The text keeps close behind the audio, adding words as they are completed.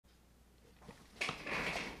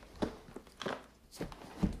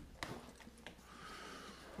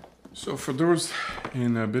So for those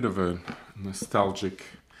in a bit of a nostalgic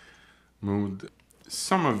mood,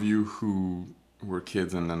 some of you who were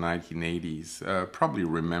kids in the 1980s probably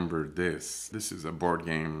remember this. This is a board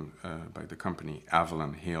game by the company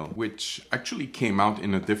Avalon Hill, which actually came out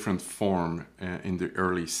in a different form in the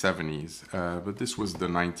early 70s, but this was the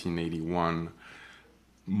 1981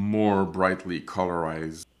 more brightly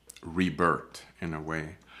colorized rebirth in a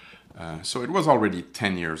way. So it was already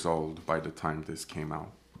 10 years old by the time this came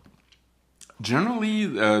out. Generally,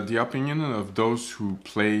 the opinion of those who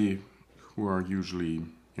play, who are usually,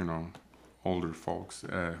 older folks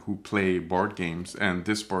who play board games, and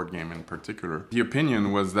this board game in particular, the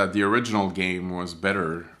opinion was that the original game was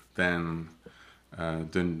better than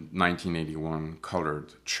the 1981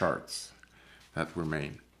 colored charts that were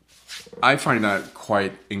made. I find that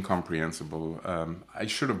quite incomprehensible. I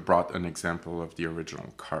should have brought an example of the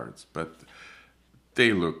original cards, but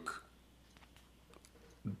they looked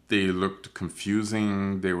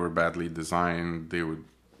confusing, they were badly designed,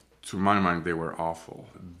 to my mind, they were awful.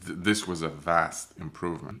 This was a vast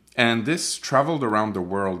improvement. And this traveled around the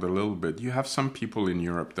world a little bit. You have some people in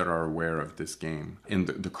Europe that are aware of this game in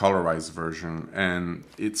the colorized version, and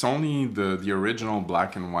it's only the original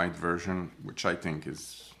black and white version, which I think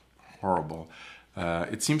is horrible.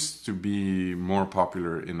 It seems to be more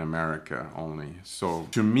popular in America only. So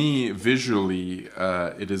to me, visually,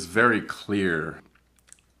 it is very clear.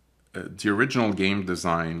 The original game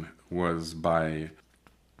design was by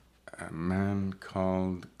a man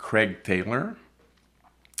called Craig Taylor,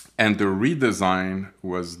 and the redesign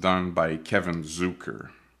was done by Kevin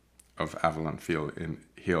Zucker of Avalon Hill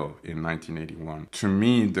in 1981. To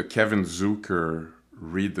me, the Kevin Zucker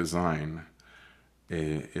redesign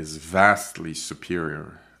is vastly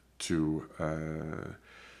superior to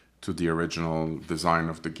the original design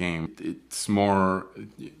of the game. It's more,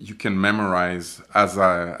 you can memorize, as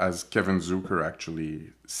Kevin Zucker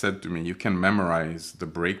actually said to me, you can memorize the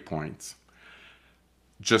breakpoints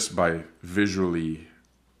just by visual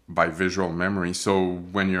memory. So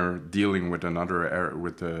when you're dealing with an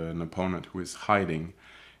opponent who is hiding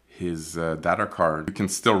his data card, you can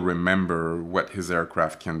still remember what his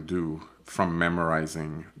aircraft can do from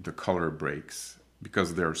memorizing the color breaks,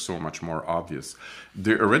 because they're so much more obvious.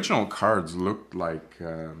 The original cards looked like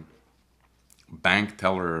bank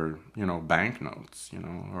teller, banknotes,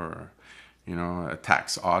 or a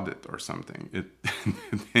tax audit or something.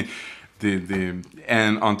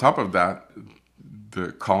 And on top of that,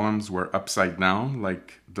 the columns were upside down,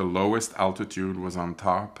 like the lowest altitude was on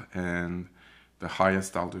top and the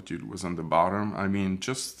highest altitude was on the bottom. I mean,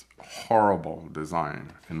 just horrible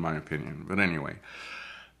design, in my opinion. But anyway.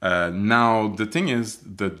 Now, the thing is,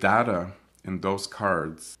 the data in those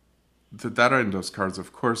cards,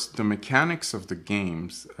 of course, the mechanics of the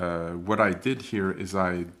games, what I did here is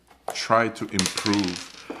I tried to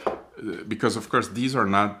improve, because of course these are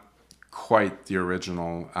not quite the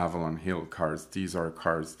original Avalon Hill cards. These are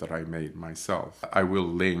cards that I made myself. I will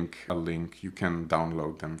link a link. You can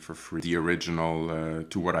download them for free. The original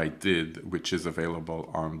to what I did, which is available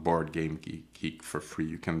on Board Game Geek for free.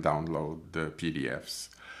 You can download the PDFs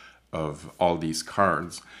of all these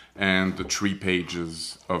cards and the 3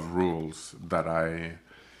 pages of rules that I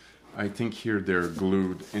think here they're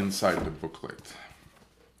glued inside the booklet.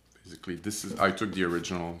 Basically, I took the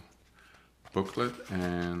original booklet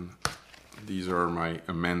and these are my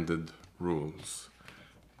amended rules.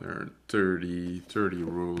 There are 30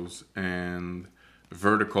 rules and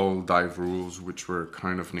vertical dive rules, which were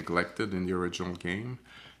kind of neglected in the original game,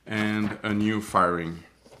 and a new firing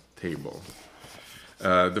table.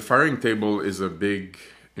 The firing table is a big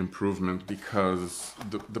improvement because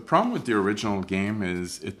the problem with the original game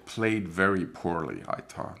is it played very poorly, I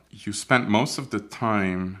thought. You spent most of the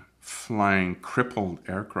time flying crippled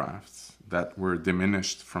aircrafts that were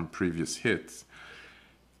diminished from previous hits,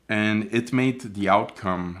 and it made the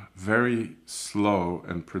outcome very slow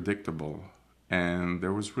and predictable, and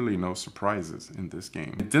there was really no surprises in this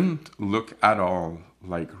game. It didn't look at all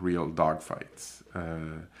like real dogfights.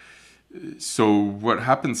 So what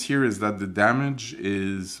happens here is that the damage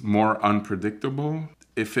is more unpredictable.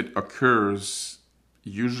 If it occurs,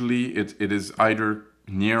 usually it is either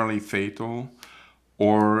nearly fatal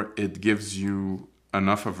or it gives you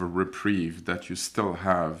enough of a reprieve that you still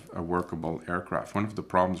have a workable aircraft. One of the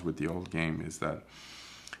problems with the old game is that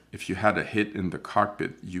if you had a hit in the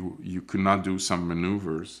cockpit, you could not do some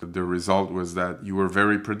maneuvers. The result was that you were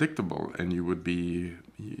very predictable and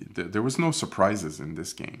there was no surprises in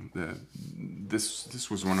this game. This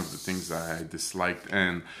was one of the things that I disliked,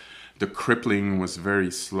 and the crippling was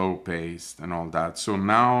very slow paced and all that. So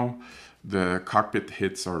now the cockpit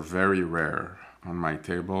hits are very rare. on my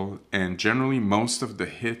table, and generally most of the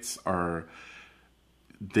hits are,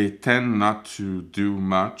 they tend not to do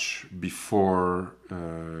much before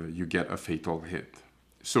you get a fatal hit.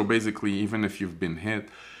 So basically, even if you've been hit,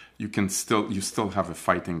 you still have a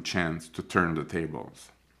fighting chance to turn the tables.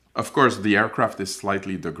 Of course, the aircraft is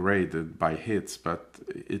slightly degraded by hits, but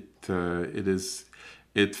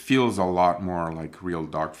it feels a lot more like real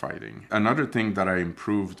dogfighting. Another thing that I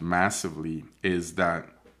improved massively is that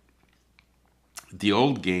the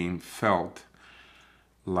old game felt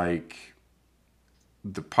like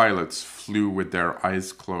the pilots flew with their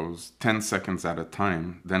eyes closed 10 seconds at a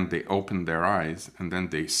time, then they opened their eyes, and then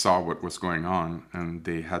they saw what was going on, and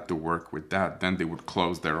they had to work with that. Then they would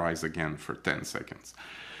close their eyes again for 10 seconds.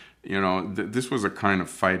 You know, this was a kind of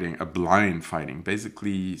fighting, a blind fighting.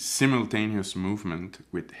 Basically, simultaneous movement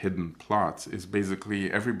with hidden plots is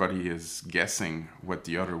basically everybody is guessing what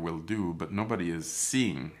the other will do, but nobody is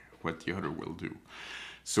seeing what the other will do.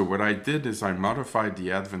 So what I did is I modified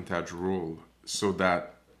the advantage rule so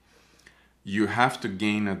that you have to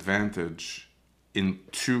gain advantage in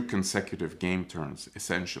 2 consecutive game turns,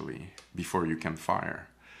 essentially, before you can fire.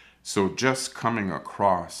 So just coming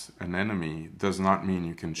across an enemy does not mean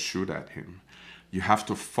you can shoot at him. You have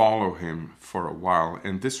to follow him for a while,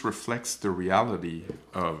 and this reflects the reality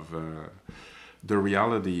of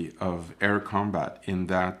air combat, in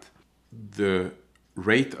that the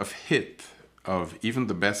rate of hit of even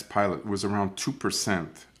the best pilot was around 2%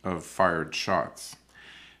 of fired shots.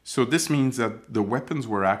 So this means that the weapons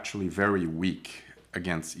were actually very weak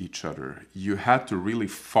against each other. You had to really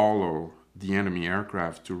follow the enemy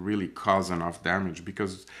aircraft to really cause enough damage,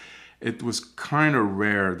 because it was kind of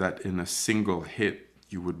rare that in a single hit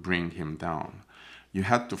you would bring him down. You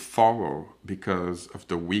had to follow because of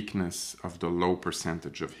the weakness of the low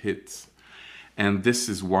percentage of hits. And this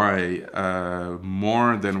is why,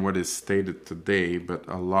 more than what is stated today, but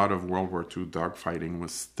a lot of World War II dogfighting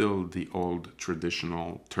was still the old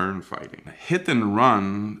traditional turn fighting. Hit and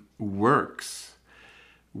run works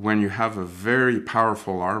when you have a very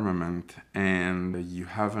powerful armament, and you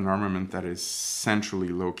have an armament that is centrally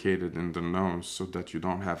located in the nose so that you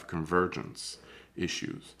don't have convergence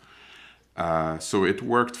issues. So it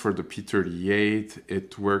worked for the P-38,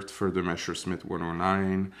 it worked for the Messerschmitt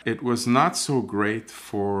 109. It was not so great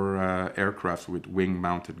for aircraft with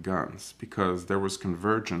wing-mounted guns, because there was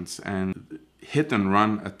convergence, and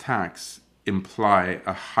hit-and-run attacks imply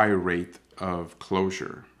a high rate of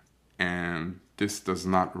closure. And this does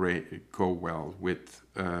not go well with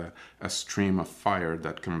a stream of fire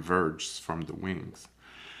that converges from the wings.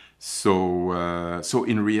 So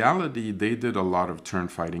in reality, they did a lot of turn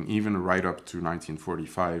fighting, even right up to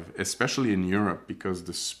 1945, especially in Europe, because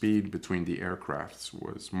the speed between the aircrafts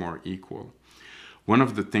was more equal. One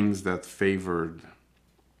of the things that favored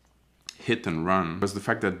hit and run was the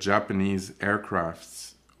fact that Japanese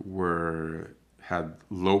aircrafts had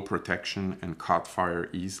low protection and caught fire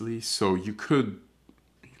easily, so you could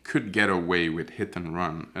get away with hit and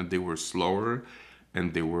run, and they were slower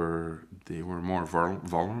and they were more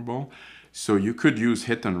vulnerable. So you could use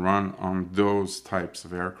hit and run on those types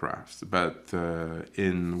of aircrafts. But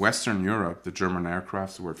in Western Europe, the German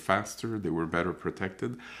aircrafts were faster, they were better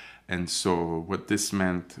protected. And so what this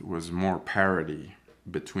meant was more parity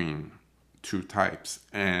between 2 types.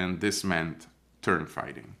 And this meant turn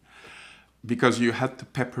fighting, because you had to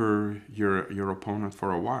pepper your opponent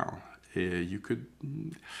for a while. You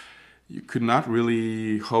could not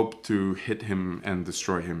really hope to hit him and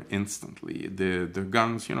destroy him instantly. The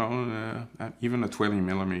guns, even a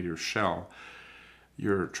 20mm shell,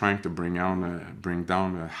 you're trying to bring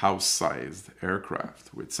down a house-sized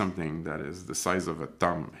aircraft with something that is the size of a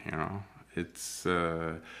thumb. It's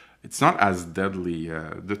not as deadly.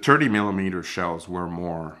 The 30mm shells were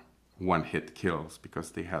more one-hit kills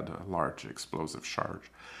because they had a large explosive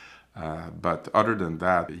charge. But other than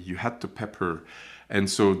that, you had to pepper. And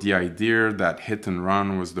so the idea that hit and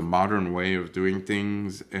run was the modern way of doing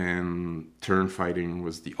things and turn fighting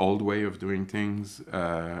was the old way of doing things,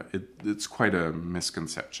 it's quite a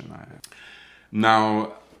misconception.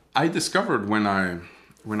 Now, I discovered when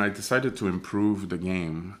I decided to improve the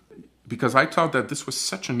game, because I thought that this was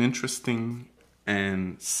such an interesting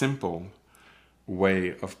and simple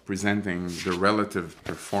way of presenting the relative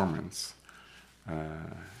performance.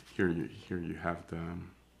 Here you have the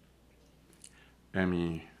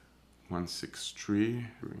ME 163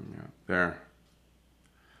 there.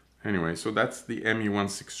 Anyway, so that's the ME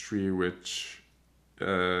 163, which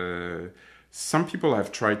some people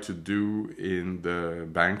have tried to do in the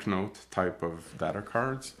banknote type of data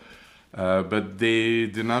cards. But they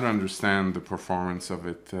did not understand the performance of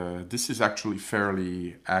it. This is actually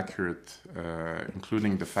fairly accurate,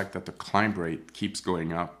 including the fact that the climb rate keeps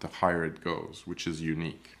going up the higher it goes, which is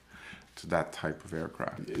unique to that type of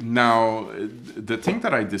aircraft. Now, the thing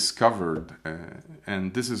that I discovered,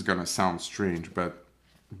 and this is going to sound strange, but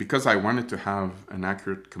because I wanted to have an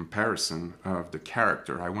accurate comparison of the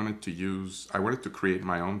character, I wanted to create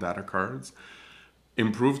my own data cards,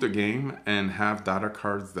 improve the game, and have data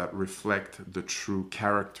cards that reflect the true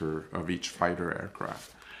character of each fighter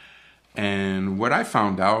aircraft. And what I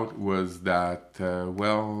found out was that,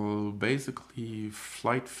 basically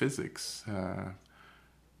flight physics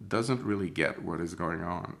doesn't really get what is going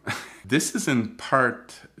on. This is in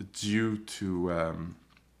part due to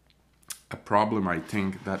a problem, I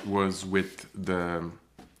think, that was with the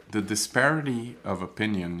disparity of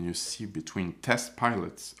opinion you see between test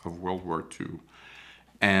pilots of World War II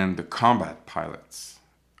and the combat pilots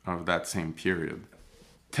of that same period.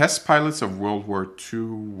 Test pilots of World War II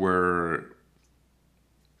were,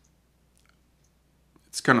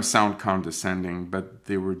 it's going to sound condescending, but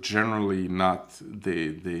they were generally not,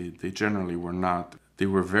 they generally were not. They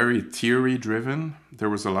were very theory driven. There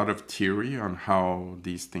was a lot of theory on how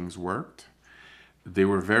these things worked. They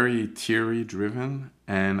were very theory driven,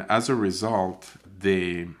 and as a result,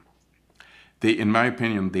 they, in my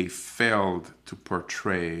opinion, they failed to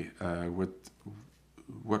portray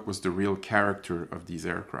what was the real character of these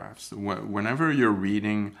aircrafts. Whenever you're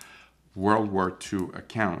reading World War II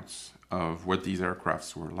accounts of what these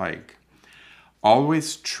aircrafts were like,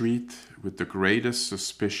 always treat with the greatest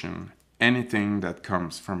suspicion anything that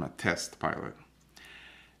comes from a test pilot.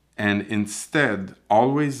 And instead,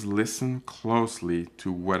 always listen closely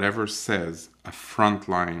to whatever says a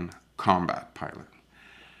frontline combat pilot.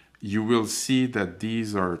 You will see that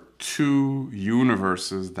these are two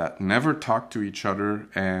universes that never talk to each other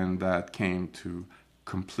and that came to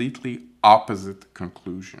completely opposite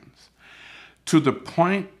conclusions. To the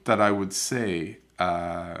point that I would say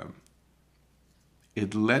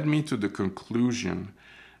it led me to the conclusion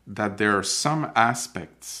that there are some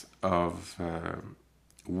aspects of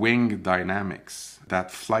wing dynamics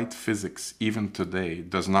that flight physics, even today,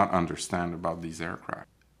 does not understand about these aircraft.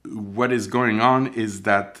 What is going on is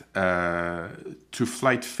that to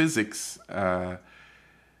flight physics, a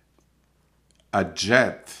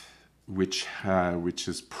jet which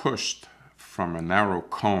is pushed from a narrow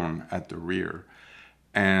cone at the rear,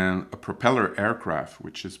 and a propeller aircraft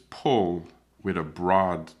which is pulled with a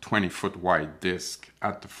broad 20-foot wide disc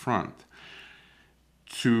at the front.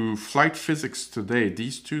 To flight physics today,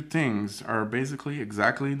 these two things are basically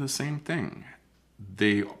exactly the same thing.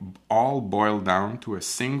 They all boil down to a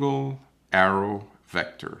single arrow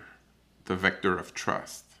vector, the vector of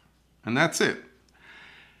trust. And that's it.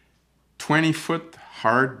 20-foot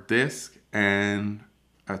hard disc and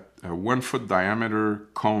a 1-foot diameter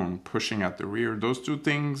cone pushing at the rear. Those two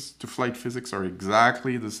things to flight physics are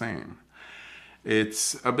exactly the same.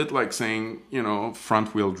 It's a bit like saying,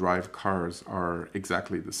 front-wheel drive cars are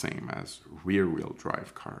exactly the same as rear-wheel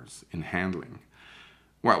drive cars in handling.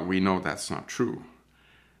 Well, we know that's not true.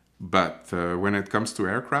 But when it comes to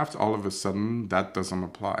aircraft, all of a sudden, that doesn't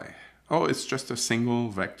apply. Oh, it's just a single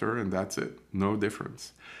vector and that's it. No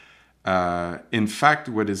difference. In fact,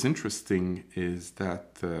 what is interesting is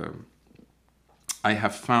that I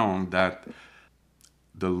have found that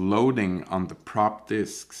the loading on the prop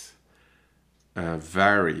discs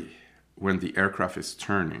vary when the aircraft is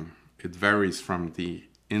turning. It varies from the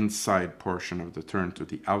inside portion of the turn to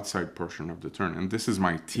the outside portion of the turn. And this is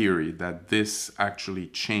my theory, that this actually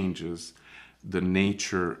changes the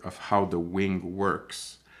nature of how the wing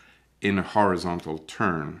works in a horizontal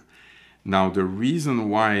turn. Now, the reason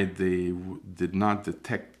why they did not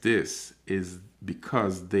detect this is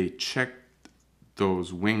because they checked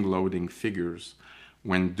those wing loading figures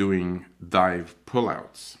when doing dive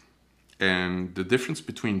pullouts. And the difference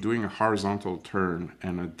between doing a horizontal turn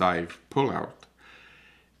and a dive pullout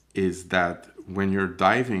is that when you're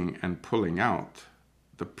diving and pulling out,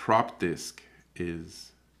 the prop disc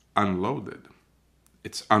is unloaded.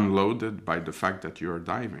 It's unloaded by the fact that you're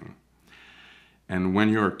diving. And when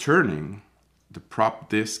you're turning, the prop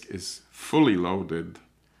disc is fully loaded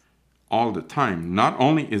all the time. Not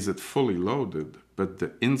only is it fully loaded, but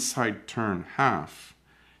the inside turn half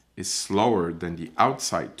is slower than the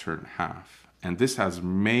outside turn half. And this has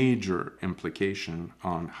major implication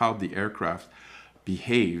on how the aircraft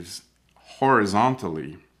behaves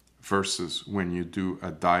horizontally versus when you do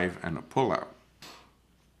a dive and a pullout.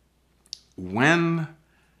 When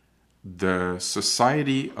the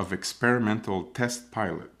Society of Experimental Test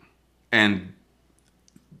Pilot, and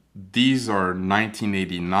these are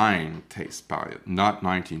 1989 test pilot, not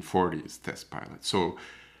 1940s test pilot. So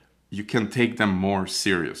you can take them more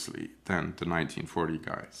seriously than the 1940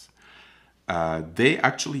 guys. They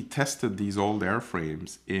actually tested these old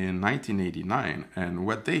airframes in 1989, and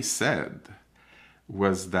what they said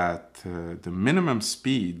was that the minimum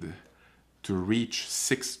speed to reach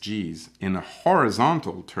 6 Gs in a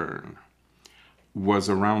horizontal turn was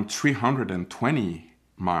around 320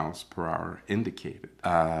 miles per hour indicated.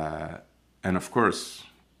 And of course,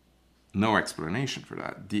 no explanation for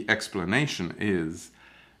that. The explanation is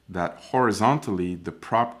that horizontally the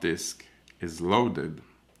prop disc is loaded,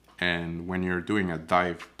 and when you're doing a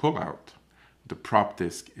dive pullout, the prop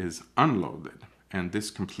disc is unloaded, and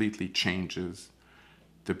this completely changes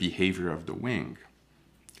the behavior of the wing.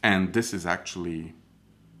 And this is actually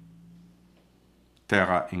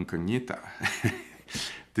terra incognita.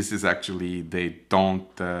 This is actually, they don't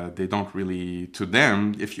really, to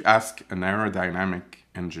them, if you ask an aerodynamic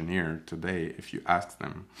engineer today, if you ask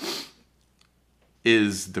them,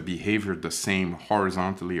 is the behavior the same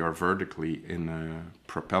horizontally or vertically in a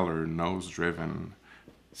propeller nose-driven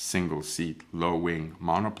single seat low wing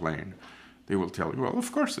monoplane, they will tell you, well,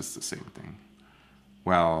 of course it's the same thing.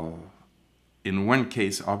 Well, in one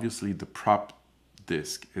case, obviously the prop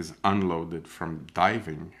disc is unloaded from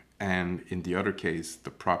diving, and in the other case,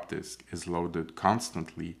 the prop disc is loaded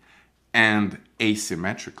constantly and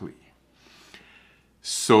asymmetrically.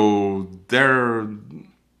 So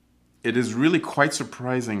it is really quite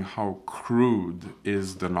surprising how crude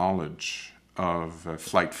is the knowledge of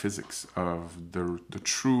flight physics, of the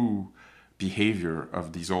true behavior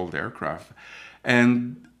of these old aircraft.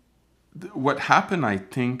 And what happened, I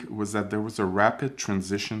think, was that there was a rapid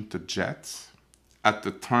transition to jets. At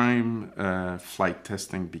the time, flight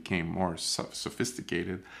testing became more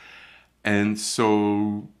sophisticated. And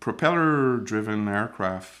so propeller-driven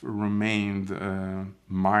aircraft remained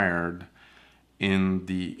mired in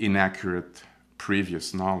the inaccurate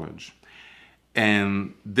previous knowledge.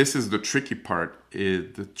 And this is the tricky part.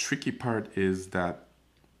 The tricky part is that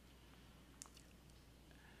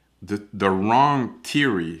the wrong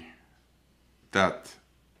theory that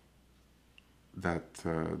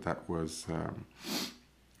was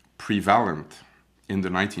prevalent in the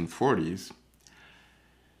 1940s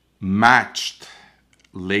matched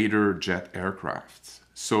later jet aircrafts.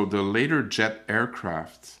 So the later jet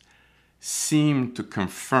aircrafts seemed to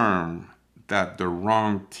confirm that the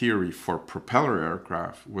wrong theory for propeller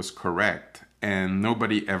aircraft was correct, and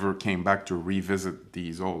nobody ever came back to revisit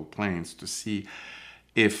these old planes to see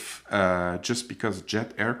if just because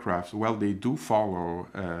jet aircraft, well, they do follow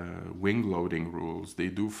wing loading rules, they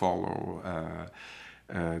do follow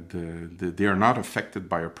they are not affected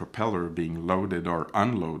by a propeller being loaded or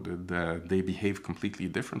unloaded. They behave completely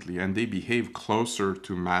differently, and they behave closer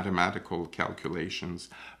to mathematical calculations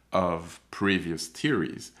of previous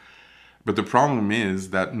theories. But the problem is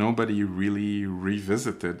that nobody really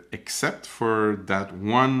revisited, except for that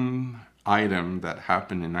one item that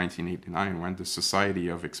happened in 1989 when the Society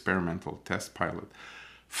of Experimental Test Pilot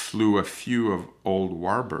flew a few of old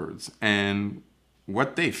warbirds, and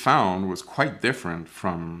what they found was quite different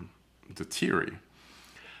from the theory.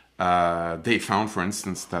 They found, for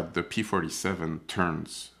instance, that the P-47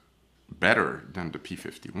 turns better than the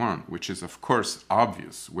P-51, which is of course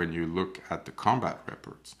obvious when you look at the combat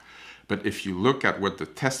reports. But if you look at what the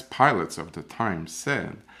test pilots of the time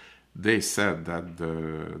said, they said that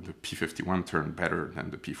the P-51 turned better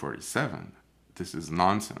than the P-47. This is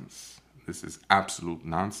nonsense. This is absolute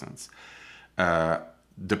nonsense.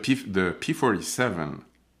 The P-47,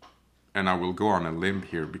 and I will go on a limb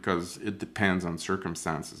here because it depends on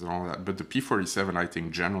circumstances and all that, but the P-47, I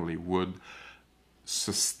think, generally would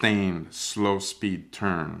sustain slow speed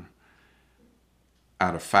turn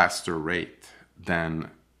at a faster rate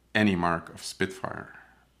than any mark of Spitfire.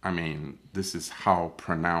 I mean, this is how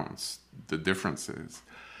pronounced the difference is.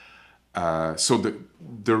 So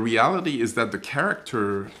the reality is that the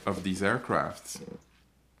character of these aircrafts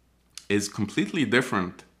is completely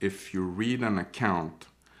different if you read an account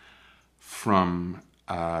from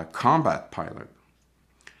a combat pilot.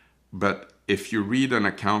 But if you read an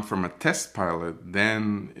account from a test pilot,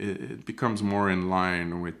 then it becomes more in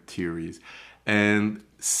line with theories. And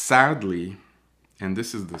sadly, and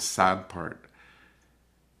this is the sad part,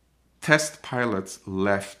 test pilots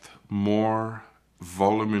left more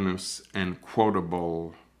voluminous and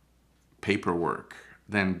quotable paperwork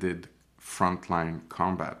than did frontline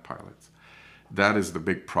combat pilots. That is the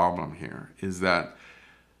big problem here, is that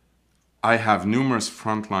I have numerous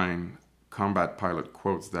frontline combat pilot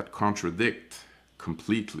quotes that contradict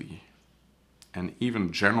completely and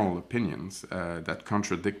even general opinions that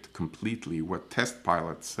contradict completely what test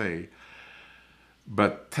pilots say.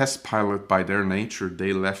 But test pilot, by their nature,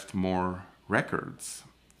 they left more records.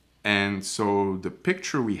 And so the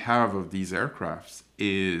picture we have of these aircrafts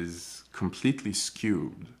is completely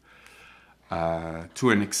skewed to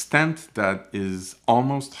an extent that is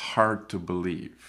almost hard to believe.